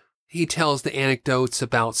 He tells the anecdotes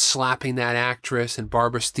about slapping that actress and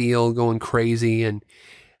Barbara Steele going crazy and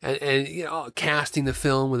casting the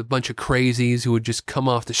film with a bunch of crazies who would just come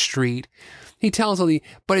off the street. He tells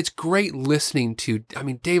but it's great listening to,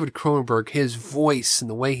 David Cronenberg, his voice and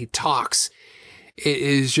the way he talks.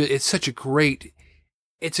 It's a great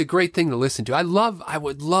thing to listen to. I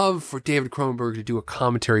would love for David Cronenberg to do a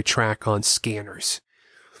commentary track on Scanners.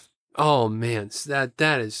 Oh man,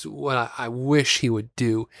 that is what I wish he would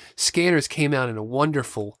do. Scanners came out in a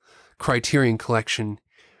wonderful Criterion Collection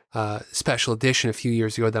special edition a few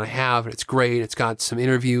years ago that I have, and it's great. It's got some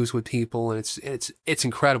interviews with people, and it's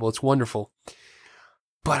incredible. It's wonderful.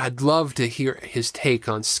 But I'd love to hear his take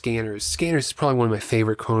on Scanners. Scanners is probably one of my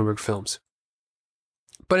favorite Cronenberg films.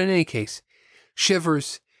 But in any case,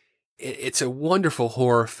 Shivers, it's a wonderful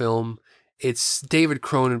horror film. It's David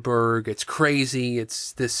Cronenberg. It's crazy.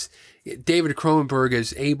 David Cronenberg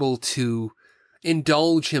is able to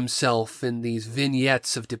indulge himself in these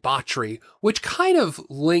vignettes of debauchery, which kind of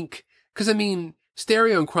link, because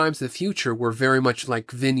Stereo and Crimes of the Future were very much like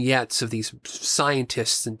vignettes of these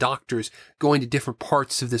scientists and doctors going to different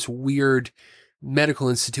parts of this weird medical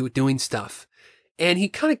institute doing stuff. And he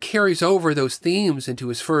kind of carries over those themes into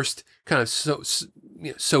his first kind of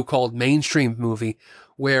so-called mainstream movie,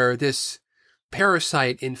 where this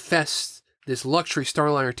parasite infests this luxury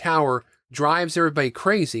Starliner tower, drives everybody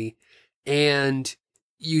crazy, and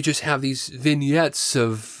you just have these vignettes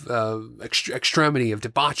of extremity, of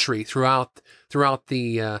debauchery throughout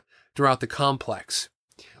the complex,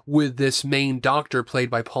 with this main doctor played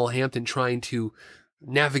by Paul Hampton trying to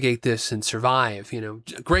navigate this and survive.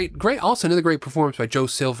 Great. Also, another great performance by Joe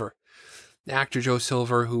Silver, the actor Joe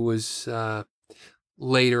Silver, who was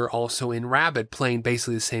later also in Rabid, playing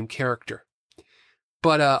basically the same character.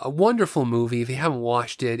 But a wonderful movie. If you haven't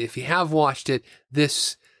watched it, if you have watched it,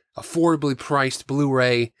 this affordably priced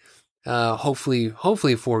Blu-ray, hopefully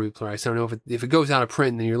affordably priced. I don't know if it goes out of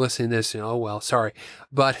print and then you're listening to this, oh well, sorry.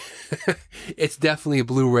 But it's definitely a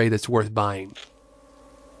Blu-ray that's worth buying.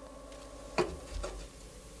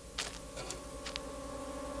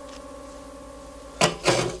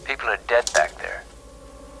 dead back there.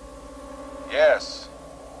 Yes.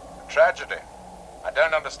 A tragedy. I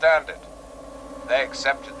don't understand it. They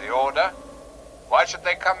accepted the order. Why should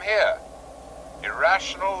they come here?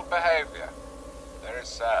 Irrational behavior. Very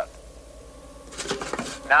sad.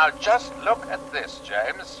 Now just look at this,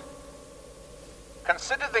 James.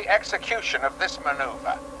 Consider the execution of this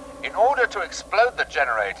maneuver. In order to explode the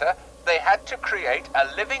generator, they had to create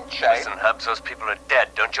a living chain... Listen, Hubs, those people are dead.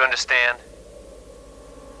 Don't you understand?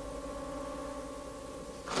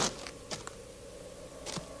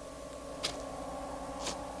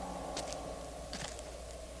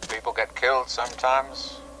 People get killed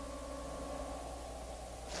sometimes.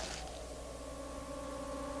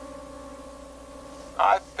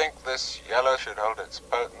 I think this yellow should hold its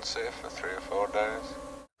potency for 3 or 4 days.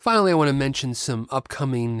 Finally, I want to mention some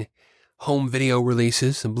upcoming home video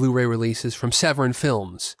releases, some Blu-ray releases from Severin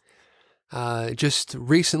Films. Just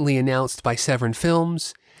recently announced by Severin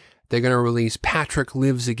Films, they're going to release Patrick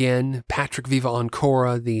Lives Again, Patrick Viva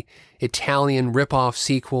Ancora, the Italian rip-off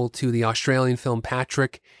sequel to the Australian film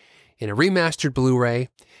Patrick, in a remastered Blu-ray.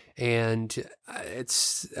 And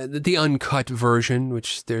it's the uncut version,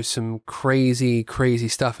 which there's some crazy, crazy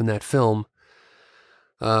stuff in that film.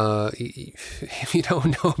 If you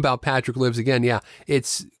don't know about Patrick Lives Again, yeah,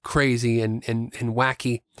 it's crazy and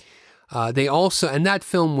wacky. They also, and that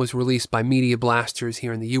film was released by Media Blasters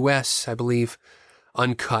here in the US, I believe,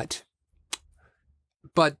 uncut.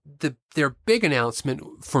 But their big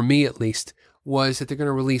announcement, for me at least, was that they're going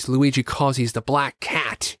to release Luigi Cozzi's The Black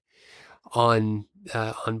Cat on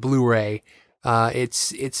Blu-ray.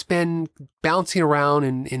 It's been bouncing around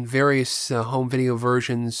in various home video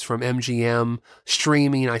versions from MGM,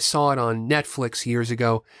 streaming. I saw it on Netflix years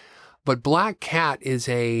ago. But Black Cat is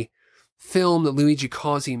a film that Luigi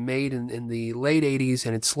Cozzi made in the late 80s,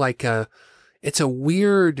 and it's like it's a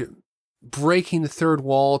weird breaking the third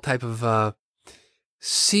wall type of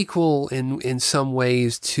sequel in some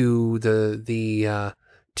ways to the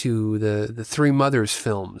Three Mothers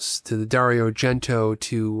films, to the Dario Argento,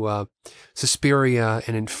 to Suspiria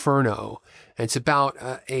and Inferno. And it's about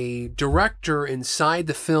a director inside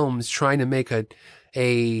the films trying to make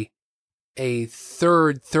a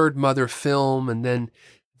third mother film, and then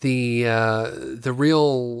the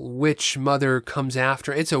real witch mother comes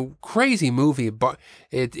after. It's a crazy movie, but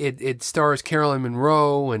it stars Caroline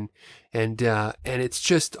Munro, and it's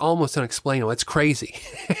just almost unexplainable. It's crazy.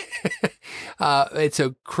 It's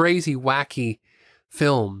a crazy, wacky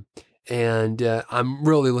film, and I'm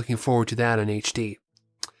really looking forward to that on HD.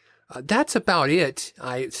 That's about it.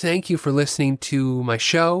 I thank you for listening to my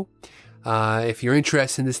show. If you're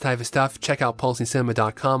interested in this type of stuff, check out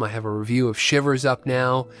pulsingcinema.com. I have a review of Shivers up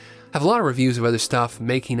now. I have a lot of reviews of other stuff,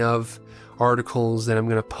 making of articles that I'm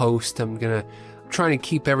going to post. I'm trying to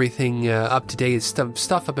keep everything up to date. It's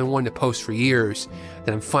stuff I've been wanting to post for years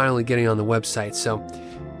that I'm finally getting on the website. So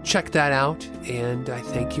check that out, and I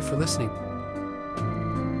thank you for listening.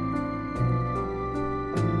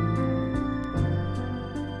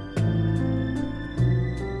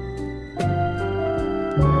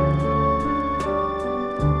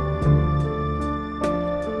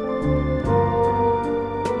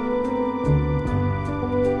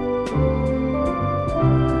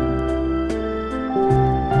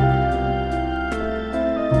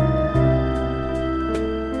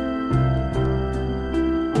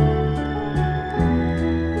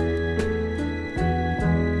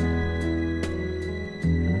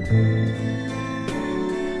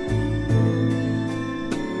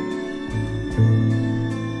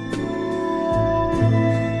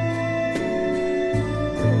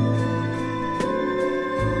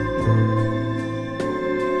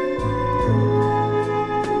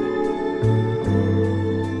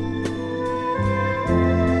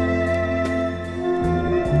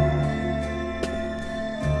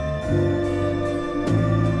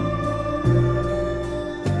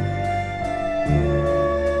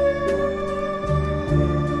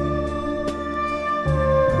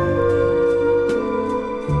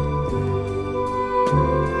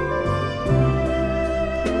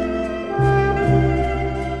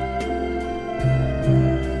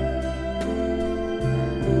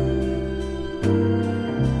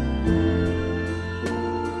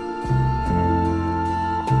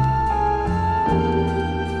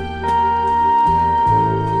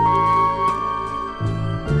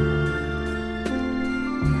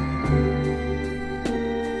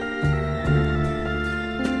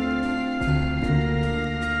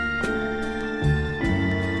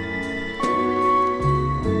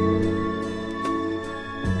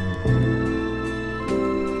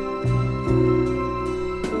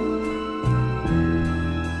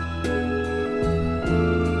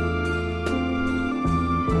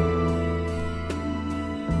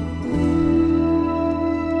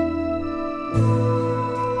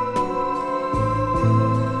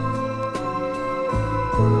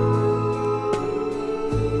 Bye.